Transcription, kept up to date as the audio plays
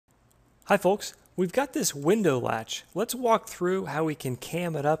Hi folks, we've got this window latch. Let's walk through how we can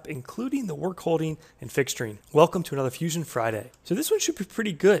cam it up, including the work holding and fixturing. Welcome to another Fusion Friday. So this one should be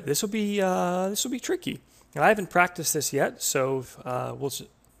pretty good. This will be tricky. And I haven't practiced this yet, so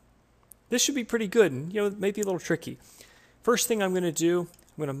this should be pretty good, and maybe a little tricky. First thing I'm going to do,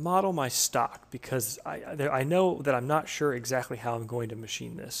 I'm going to model my stock because I know that I'm not sure exactly how I'm going to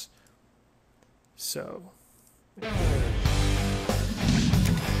machine this. So.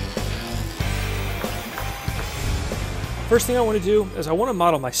 First thing I want to do is I want to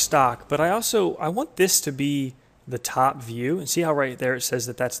model my stock, but I want this to be the top view, and see how right there it says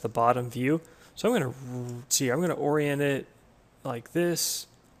that that's the bottom view. So I'm going to orient it like this.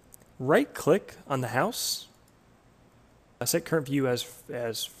 Right click on the house. I set current view as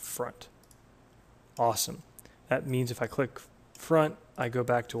front. Awesome. That means if I click front, I go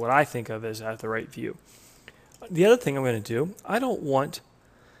back to what I think of as the right view. The other thing I'm going to do, I don't want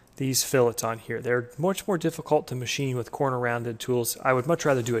these fillets on here. They're much more difficult to machine with corner rounded tools. I would much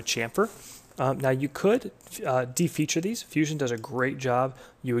rather do a chamfer. Now you could defeature these. Fusion does a great job.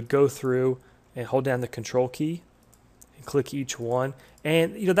 You would go through and hold down the control key and click each one.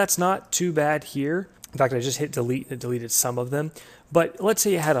 And that's not too bad here. In fact, I just hit delete and it deleted some of them. But let's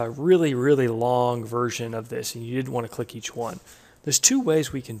say you had a really, really long version of this and you didn't want to click each one. There's two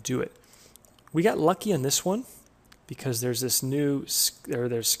ways we can do it. We got lucky on this one, because there's this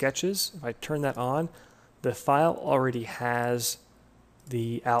there's sketches. If I turn that on, the file already has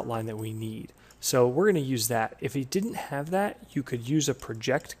the outline that we need. So we're going to use that. If you didn't have that, you could use a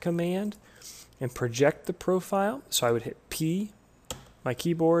project command and project the profile. So I would hit P, my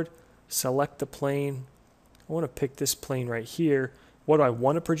keyboard, select the plane. I want to pick this plane right here. What do I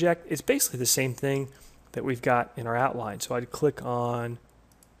want to project? It's basically the same thing that we've got in our outline. So I'd click on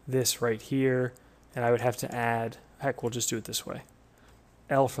this right here, and I would have to add, heck, we'll just do it this way.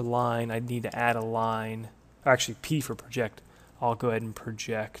 L for line, I'd need to add a line. Actually, P for project. I'll go ahead and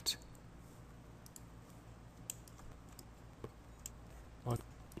project.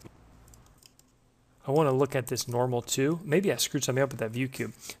 I want to look at this normal too. Maybe I screwed something up with that view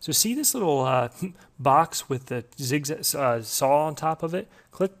cube. So see this little box with the zigzag saw on top of it?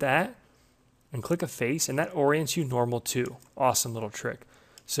 Click that and click a face, and that orients you normal too. Awesome little trick.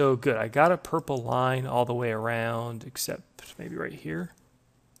 So good, I got a purple line all the way around, except maybe right here.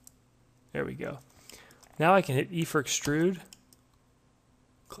 There we go. Now I can hit E for extrude.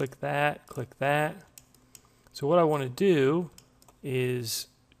 Click that, click that. So what I want to do is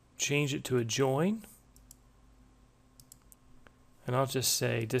change it to a join. And I'll just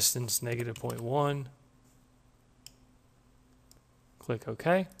say distance -0.1. Click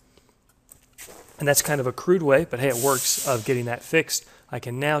OK. And that's kind of a crude way, but hey, it works, of getting that fixed. I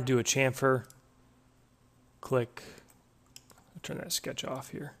can now do a chamfer. Click. I'll turn that sketch off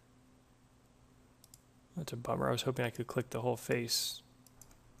here. That's a bummer. I was hoping I could click the whole face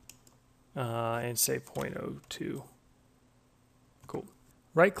and say 0.02. Cool.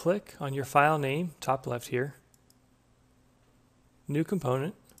 Right click on your file name, top left here. New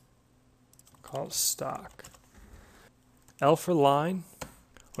component. Call it stock. L for line.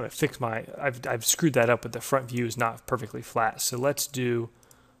 When I fix I've screwed that up, but the front view is not perfectly flat. So let's do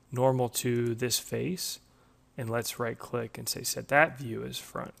normal to this face, and let's right click and say set that view as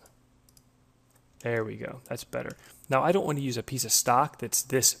front. There we go. That's better. Now I don't want to use a piece of stock that's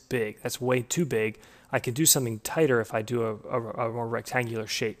this big. That's way too big. I can do something tighter if I do a more rectangular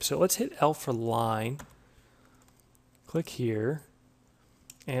shape. So let's hit L for line. Click here.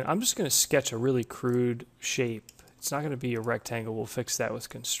 And I'm just going to sketch a really crude shape. It's not going to be a rectangle. We'll fix that with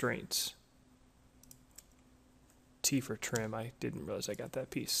constraints. T for trim. I didn't realize I got that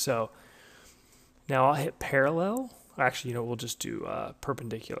piece. So now I'll hit parallel. Actually, we'll just do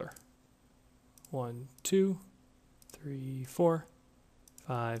perpendicular. 1, 2, 3, 4,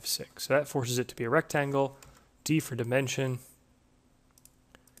 5, 6. So that forces it to be a rectangle. D for dimension.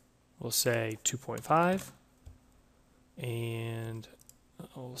 We'll say 2.5. And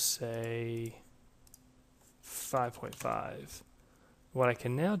I'll say 5.5. What I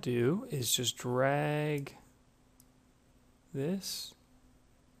can now do is just drag this.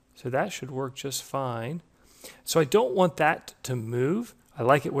 So that should work just fine. So I don't want that to move. I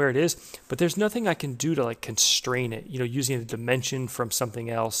like it where it is, but there's nothing I can do to like constrain it, using a dimension from something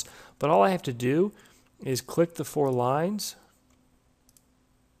else. But all I have to do is click the 4 lines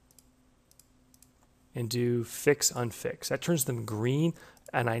and do fix unfix. That turns them green,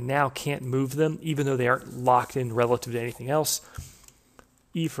 and I now can't move them even though they aren't locked in relative to anything else.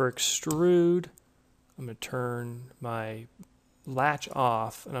 E for extrude. I'm going to turn my latch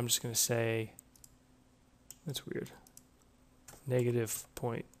off, and I'm just going to say, that's weird,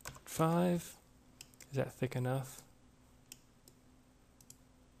 -0.5. 0.5. Is that thick enough?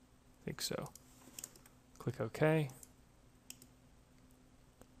 I think so. Click OK.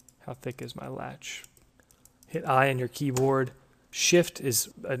 How thick is my latch? Hit I on your keyboard. Shift is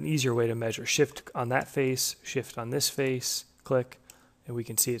an easier way to measure. Shift on that face, shift on this face, click, and we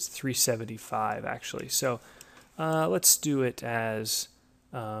can see it's 375 actually. So let's do it as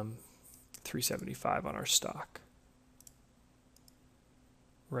 375 on our stock.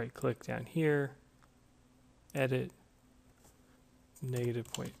 Right click down here, edit,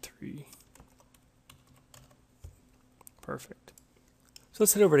 -0.3. Perfect. So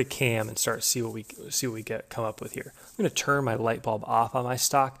let's head over to CAM and start see what we come up with here. I'm going to turn my light bulb off on my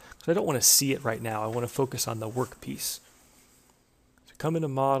stock because I don't want to see it right now. I want to focus on the workpiece. So come into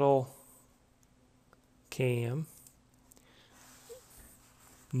Model, CAM,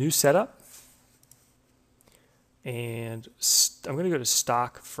 New Setup, and I'm going to go to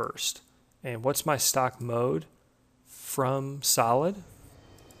Stock first. And what's my stock mode? From Solid.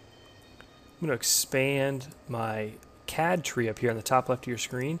 I'm going to expand my CAD tree up here on the top left of your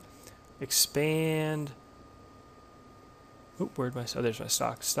screen. Expand. Oh, where'd my? Oh, there's my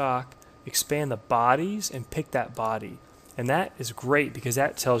stock. Expand the bodies and pick that body, and that is great because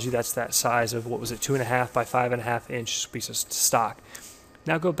that tells you that's that size of what was it, 2.5 by 5.5 inch piece of stock.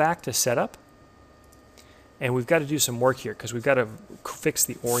 Now go back to Setup, and we've got to do some work here because we've got to fix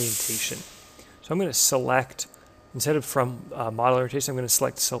the orientation. So I'm going to select, instead of from model orientation, I'm going to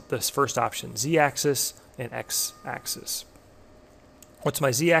select this first option, Z-axis and X-axis. What's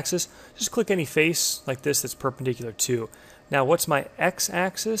my Z-axis? Just click any face like this that's perpendicular to. Now what's my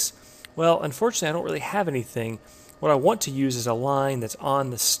X-axis? Well, unfortunately I don't really have anything. What I want to use is a line that's on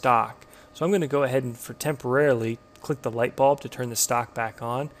the stock. So I'm going to go ahead and temporarily click the light bulb to turn the stock back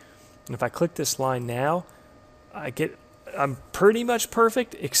on. And if I click this line now, I'm pretty much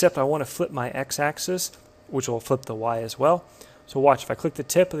perfect, except I want to flip my X-axis, which will flip the Y as well. So watch, if I click the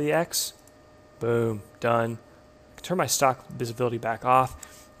tip of the X, boom, done. Turn my stock visibility back off,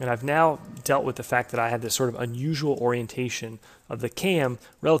 and I've now dealt with the fact that I had this sort of unusual orientation of the CAM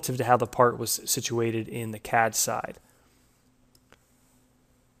relative to how the part was situated in the CAD side.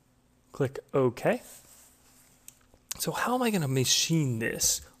 Click OK. So how am I going to machine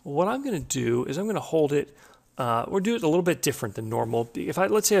this? Well, what I'm going to do is I'm going to hold it, or do it a little bit different than normal.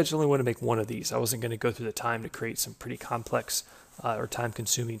 Let's say I just only want to make one of these. I wasn't going to go through the time to create some pretty complex or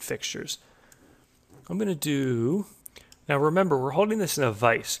time-consuming fixtures. I'm going to do, now remember, we're holding this in a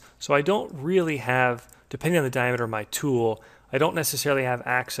vise, so I don't really have, depending on the diameter of my tool, I don't necessarily have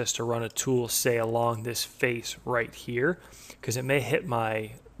access to run a tool, say, along this face right here, because it may hit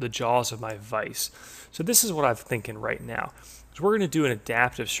the jaws of my vise. So this is what I'm thinking right now. So we're going to do an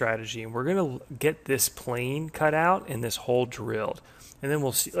adaptive strategy, and we're going to get this plane cut out and this hole drilled, and then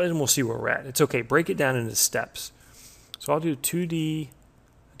we'll see where we're at. It's okay, break it down into steps. So I'll do 2D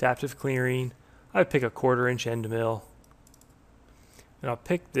adaptive clearing. I would pick a 1/4 inch end mill, and I'll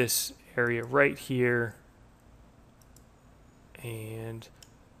pick this area right here, and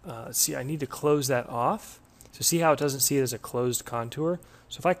let's see, I need to close that off. So see how it doesn't see it as a closed contour?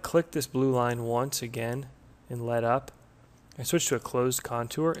 So if I click this blue line once again and let up, I switch to a closed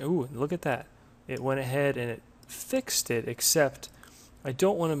contour. Ooh, look at that. It went ahead and it fixed it, except I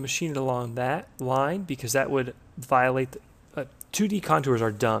don't want to machine it along that line because that would violate 2D contours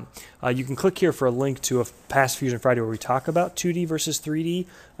are dumb. You can click here for a link to a past Fusion Friday where we talk about 2D versus 3D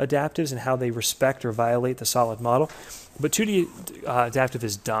adaptives and how they respect or violate the solid model. But 2D adaptive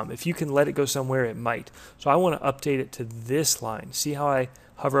is dumb. If you can let it go somewhere, it might. So I want to update it to this line. See how I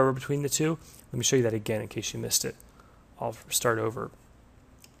hover over between the two? Let me show you that again in case you missed it. I'll start over.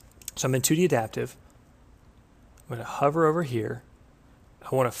 So I'm in 2D adaptive. I'm going to hover over here.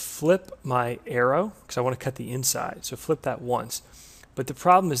 I want to flip my arrow because I want to cut the inside. So flip that once. But the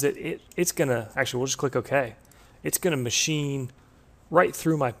problem is that it's going to, actually we'll just click OK. It's going to machine right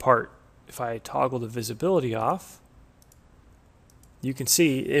through my part. If I toggle the visibility off, you can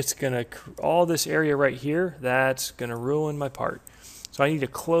see it's going to, all this area right here, that's going to ruin my part. So I need to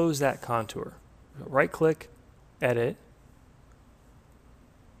close that contour. Right click, edit,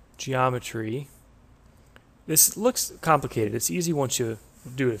 geometry. This looks complicated. It's easy once you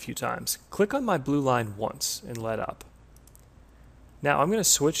do it a few times. Click on my blue line once and let up. Now I'm going to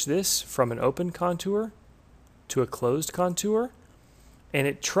switch this from an open contour to a closed contour, and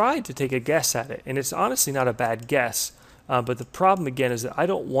it tried to take a guess at it, and it's honestly not a bad guess, but the problem again is that I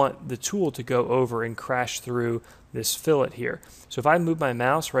don't want the tool to go over and crash through this fillet here. So if I move my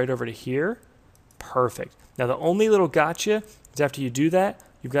mouse right over to here, perfect. Now the only little gotcha is after you do that,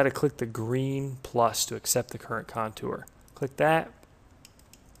 you've got to click the green plus to accept the current contour. Click that.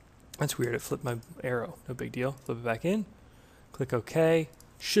 That's weird, it flipped my arrow. No big deal. Flip it back in. Click OK.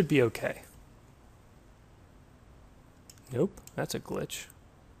 Should be okay. Nope, that's a glitch.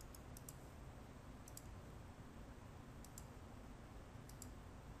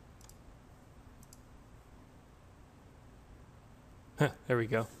 There we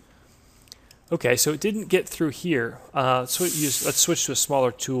go. Okay, so it didn't get through here. Let's switch to a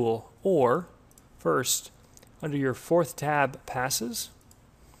smaller tool. Or, first, under your fourth tab, passes,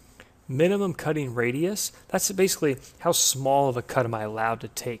 minimum cutting radius. That's basically how small of a cut am I allowed to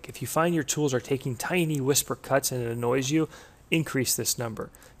take. If you find your tools are taking tiny whisper cuts and it annoys you, increase this number.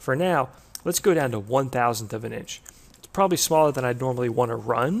 For now, let's go down to 1/1000th of an inch. It's probably smaller than I'd normally want to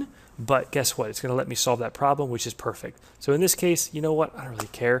run, but guess what? It's going to let me solve that problem, which is perfect. So in this case, you know what? I don't really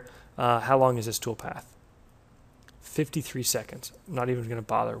care. How long is this toolpath? 53 seconds. I'm not even going to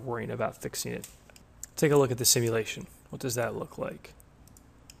bother worrying about fixing it. Take a look at the simulation. What does that look like?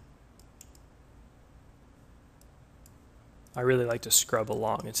 I really like to scrub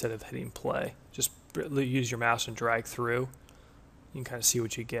along instead of hitting play. Just use your mouse and drag through. You can kind of see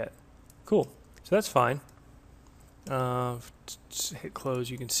what you get. Cool. So that's fine. Hit close.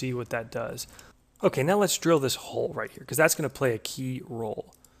 You can see what that does. Okay, now let's drill this hole right here because that's going to play a key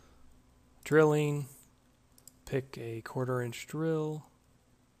role. Drilling. Pick a 1/4 inch drill.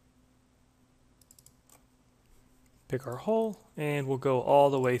 Pick our hole, and we'll go all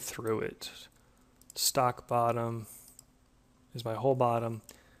the way through it. Stock bottom is my hole bottom,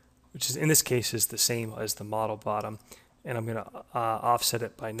 which is in this case is the same as the model bottom, and I'm going to offset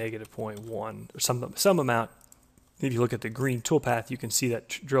it by -0.1 or some amount. If you look at the green toolpath, you can see that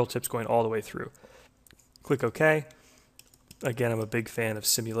drill tip's going all the way through. Click OK. Again, I'm a big fan of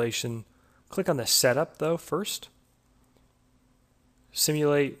simulation. Click on the setup though first.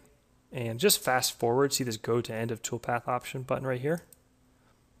 Simulate, and just fast forward. See this go to end of toolpath option button right here,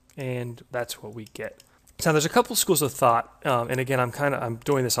 and that's what we get. Now there's a couple schools of thought, and again I'm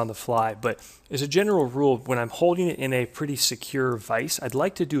doing this on the fly, but as a general rule, when I'm holding it in a pretty secure vise, I'd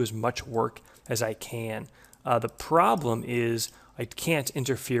like to do as much work as I can. The problem is I can't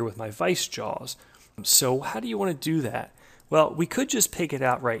interfere with my vise jaws. So how do you want to do that? Well, we could just pick it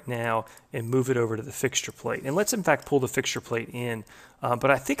out right now and move it over to the fixture plate. And let's in fact pull the fixture plate in.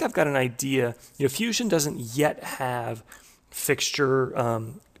 But I think I've got an idea. You know, Fusion doesn't yet have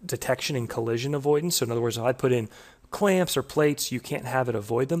fixture detection and collision avoidance. So in other words, if I put in clamps or plates, you can't have it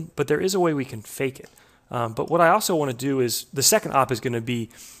avoid them. But there is a way we can fake it. But what I also want to do is, the second op is going to be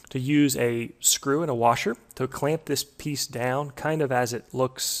to use a screw and a washer to clamp this piece down kind of as it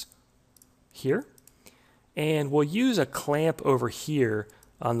looks here. And we'll use a clamp over here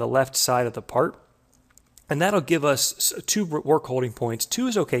on the left side of the part. And that'll give us 2 work holding points. 2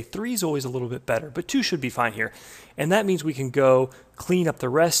 is okay, 3 is always a little bit better, but 2 should be fine here. And that means we can go clean up the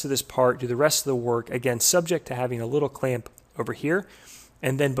rest of this part, do the rest of the work, again, subject to having a little clamp over here.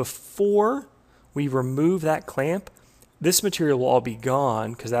 And then before we remove that clamp, this material will all be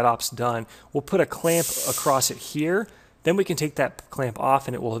gone because that op's done. We'll put a clamp across it here. Then we can take that clamp off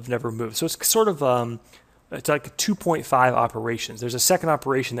and it will have never moved. So it's sort of it's like 2.5 operations. There's a second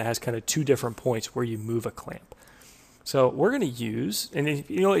operation that has kind of 2 different points where you move a clamp. So we're going to use, and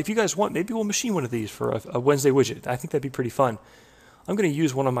if you guys want, maybe we'll machine one of these for a Wednesday widget. I think that'd be pretty fun. I'm going to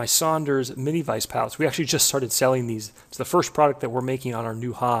use one of my Saunders mini vise pallets. We actually just started selling these. It's the first product that we're making on our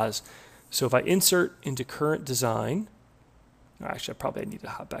new Haas. So if I insert into current design, actually I probably need to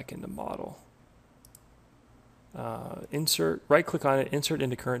hop back into model. Insert, right click on it, insert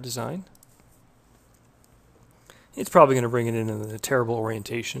into current design. It's probably going to bring it in a terrible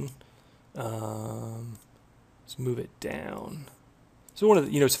orientation. Let's move it down. So one of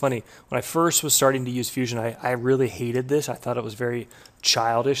the, it's funny, when I first was starting to use Fusion, I really hated this. I thought it was very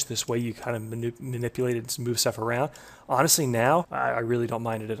childish, this way you kind of manipulate it and move stuff around. Honestly, now, I really don't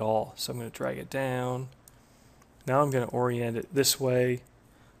mind it at all. So I'm going to drag it down. Now I'm going to orient it this way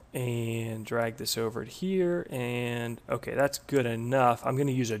and drag this over to here. And okay, that's good enough. I'm going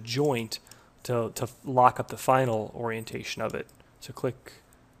to use a joint to lock up the final orientation of it. So click,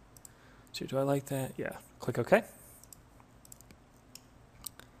 so do I like that? Yeah, click OK.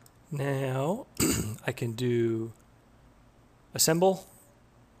 Now I can do assemble,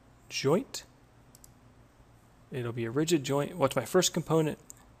 joint. It'll be a rigid joint. What's my first component?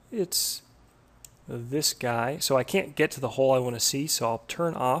 It's this guy. So I can't get to the hole I want to see, so I'll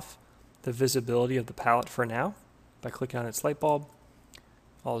turn off the visibility of the pallet for now by clicking on its light bulb.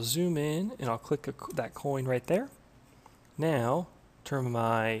 I'll zoom in and I'll click that coin right there. Now turn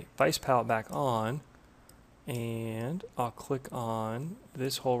my vise pallet back on and I'll click on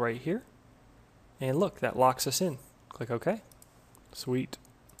this hole right here. And look, that locks us in. Click OK. Sweet.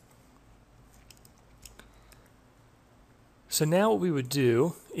 So now what we would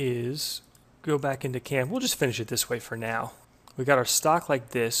do is go back into CAM. We'll just finish it this way for now. We got our stock like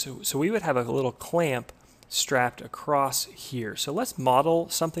this, so we would have a little clamp strapped across here. So let's model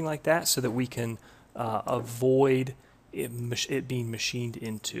something like that so that we can avoid it being machined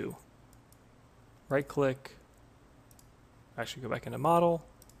into. Right click, actually go back into model,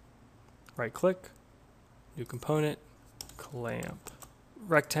 right click, new component, clamp,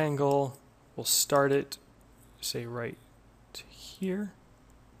 rectangle, we'll start it, say right here,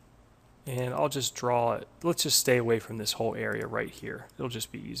 and I'll just draw it. Let's just stay away from this whole area right here. It'll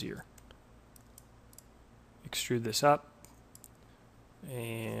just be easier. Extrude this up,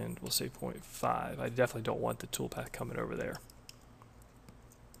 and we'll say 0.5. I definitely don't want the toolpath coming over there.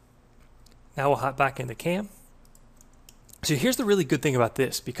 Now we'll hop back into CAM. So here's the really good thing about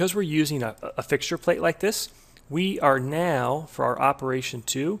this. Because we're using a fixture plate like this, we are now, for our operation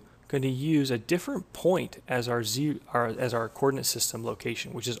 2, going to use a different point as our coordinate system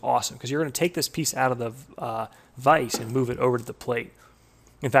location, which is awesome because you're going to take this piece out of the vise and move it over to the plate.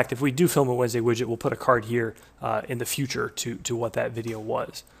 In fact, if we do film a Wednesday widget, we'll put a card here in the future to what that video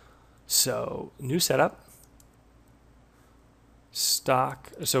was. So new setup,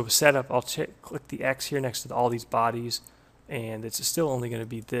 stock. So setup, I'll click the X here next to all these bodies, and it's still only going to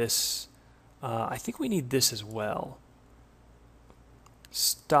be this. I think we need this as well.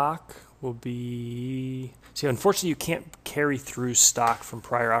 Stock will be, see, unfortunately you can't carry through stock from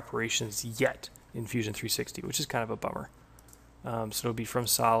prior operations yet in Fusion 360, which is kind of a bummer. So it'll be from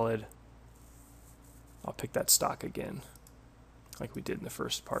solid. I'll pick that stock again, like we did in the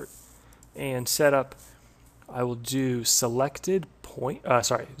first part. And setup, I will do selected point,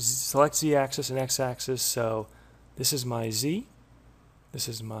 select Z-axis and X-axis. So this is my Z, this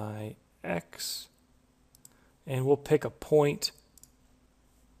is my X, and we'll pick a point.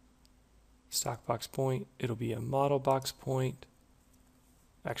 Stock box point, it'll be a model box point.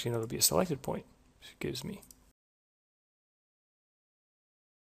 Actually, no, it'll be a selected point, which gives me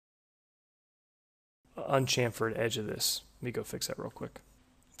unchamfered edge of this. Let me go fix that real quick.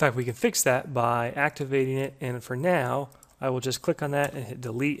 In fact, we can fix that by activating it, and for now, I will just click on that and hit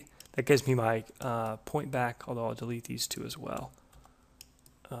delete. That gives me my point back, although I'll delete these two as well.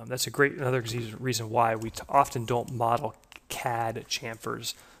 That's another reason why we often don't model CAD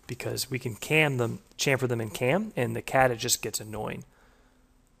chamfers, because we can chamfer them in CAM, and the CAD, it just gets annoying.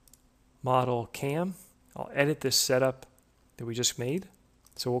 Model CAM, I'll edit this setup that we just made.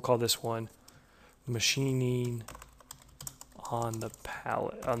 So we'll call this one machining on the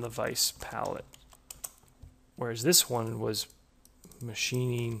palette, on the vise palette. Whereas this one was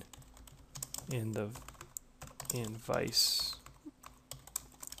machining in vise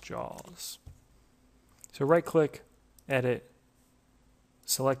jaws. So right click, edit,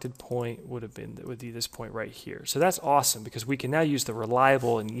 selected point would be this point right here. So that's awesome because we can now use the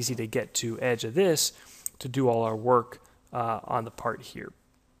reliable and easy to get to edge of this to do all our work on the part here.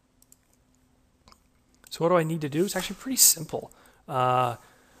 So what do I need to do? It's actually pretty simple.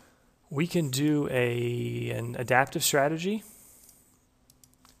 We can do an adaptive strategy.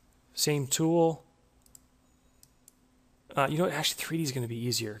 Same tool. You know what? Actually, 3D is going to be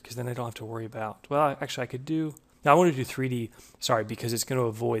easier because then I don't have to worry about. Well, actually, I could do. Now I want to do 3D. Sorry, because it's going to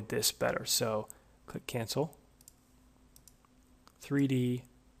avoid this better. So click cancel. 3D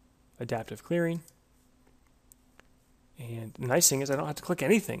adaptive clearing. And the nice thing is I don't have to click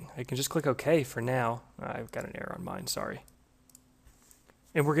anything. I can just click OK for now. I've got an error on mine, sorry.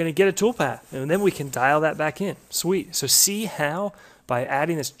 And we're going to get a toolpath, and then we can dial that back in. Sweet. So see how by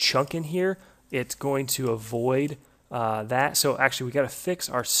adding this chunk in here, it's going to avoid that. So actually, we got to fix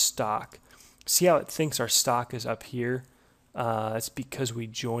our stock. See how it thinks our stock is up here? That's because we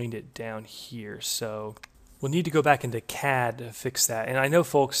joined it down here. So we'll need to go back into CAD to fix that. And I know,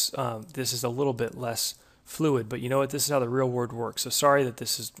 folks, this is a little bit less fluid, but you know what? This is how the real world works. So sorry that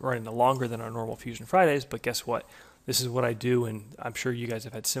this is running longer than our normal Fusion Fridays, but guess what? This is what I do, and I'm sure you guys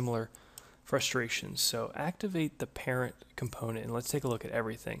have had similar frustrations. So activate the parent component, and let's take a look at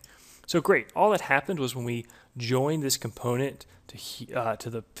everything. So great. All that happened was when we joined this component to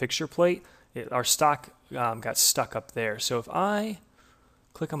the fixture plate, our stock got stuck up there. So if I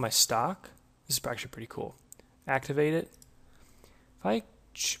click on my stock, this is actually pretty cool. Activate it. If I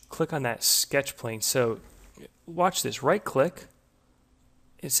click on that sketch plane, so watch this. Right click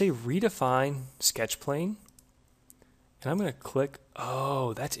and say redefine sketch plane. And I'm going to click,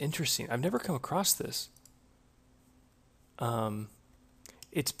 oh, that's interesting. I've never come across this.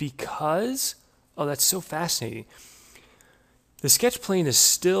 It's because, oh, that's so fascinating. The sketch plane is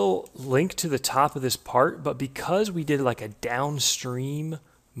still linked to the top of this part, but because we did like a downstream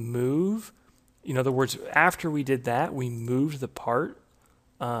move, in other words, after we did that, we moved the part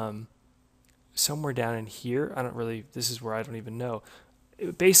somewhere down in here. I don't really, this is where I don't even know.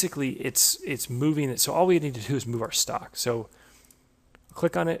 Basically, it's moving it. So all we need to do is move our stock. So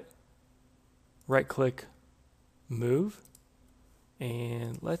click on it, right click, move,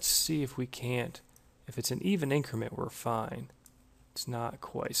 and let's see if we can't, if it's an even increment, we're fine. It's not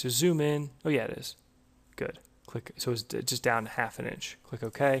quite. So zoom in. Oh yeah, it is. Good. Click. So it's just down ½ an inch. Click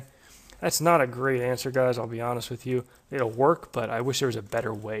OK. That's not a great answer, guys. I'll be honest with you. It'll work, but I wish there was a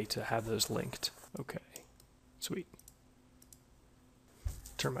better way to have those linked. Okay. Sweet.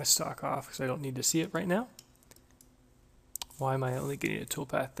 Turn my stock off because I don't need to see it right now. Why am I only getting a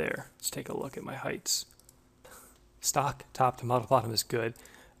toolpath there? Let's take a look at my heights. Stock top to model bottom is good.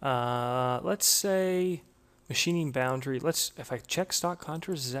 Let's say machining boundary. If I check stock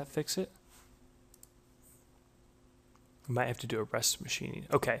contours, does that fix it? We might have to do a rest machining.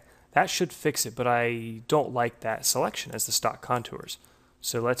 Okay, that should fix it, but I don't like that selection as the stock contours.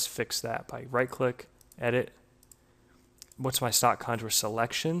 So let's fix that by right click, edit. What's my stock contour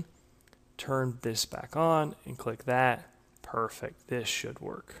selection? Turn this back on and click that. Perfect, this should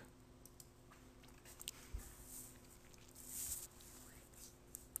work.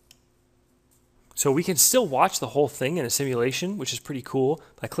 So we can still watch the whole thing in a simulation, which is pretty cool,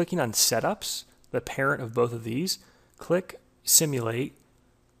 by clicking on setups, the parent of both of these. Click simulate,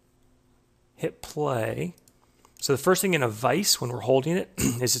 hit play. So the first thing in a vise when we're holding it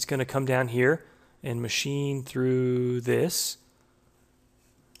is it's going to come down here and machine through this.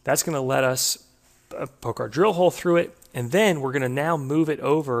 That's going to let us poke our drill hole through it, and then we're going to now move it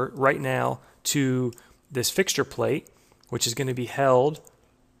over right now to this fixture plate, which is going to be held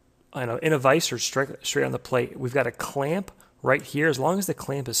in a vise or straight on the plate. We've got a clamp right here. As long as the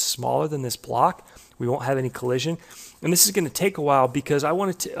clamp is smaller than this block, we won't have any collision. And this is going to take a while because I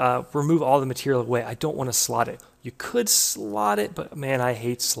want to remove all the material away. I don't want to slot it. You could slot it, but man, I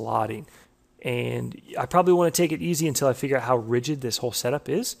hate slotting. And I probably want to take it easy until I figure out how rigid this whole setup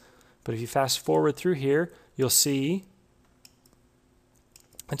is. But if you fast forward through here, you'll see.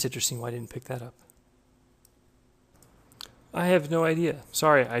 That's interesting why I didn't pick that up. I have no idea.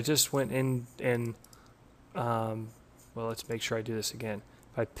 Sorry, I just went in and, well, let's make sure I do this again.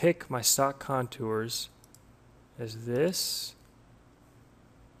 If I pick my stock contours as this,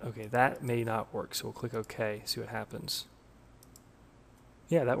 okay, that may not work, so we'll click OK, see what happens.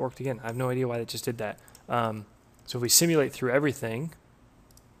 Yeah, that worked again. I have no idea why that just did that. So if we simulate through everything,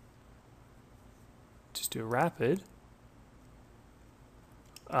 just do a rapid.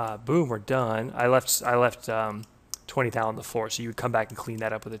 Boom, we're done. I left 20 down on the floor, so you would come back and clean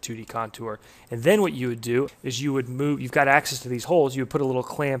that up with a 2D contour. And then what you would do is you would move, you've got access to these holes, you would put a little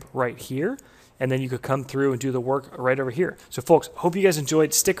clamp right here, and then you could come through and do the work right over here. So folks, hope you guys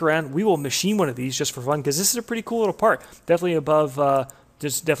enjoyed. Stick around. We will machine one of these just for fun because this is a pretty cool little part. Definitely above,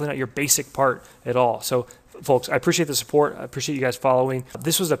 just definitely not your basic part at all. So folks, I appreciate the support. I appreciate you guys following.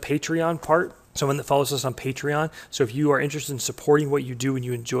 This was a Patreon part. Someone that follows us on Patreon. So if you are interested in supporting what you do and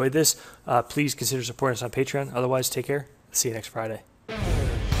you enjoy this, please consider supporting us on Patreon. Otherwise, take care. See you next Friday.